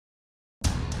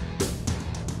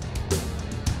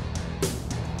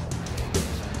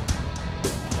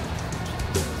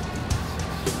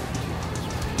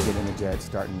bed,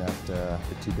 starting the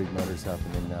two big motors up,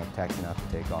 and then tacking out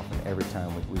the takeoff. And every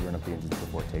time we run up the engines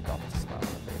before takeoff, it's a smile on the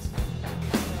face.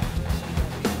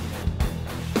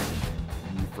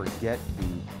 You forget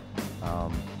the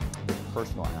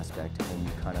personal aspect, and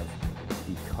you kind of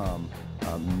become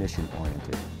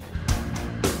mission-oriented.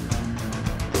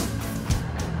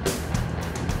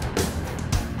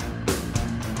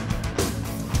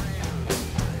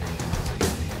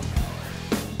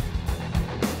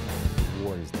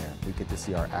 Is there. We get to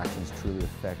see our actions truly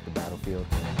affect the battlefield.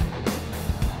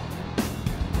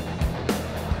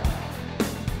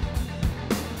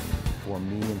 For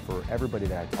me and for everybody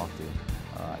that I talk to,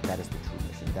 that is the true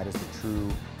mission. That is the true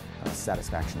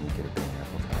satisfaction we get at being an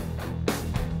airport pilot.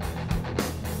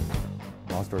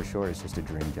 Long story short, it's just a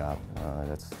dream job.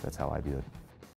 That's how I view it.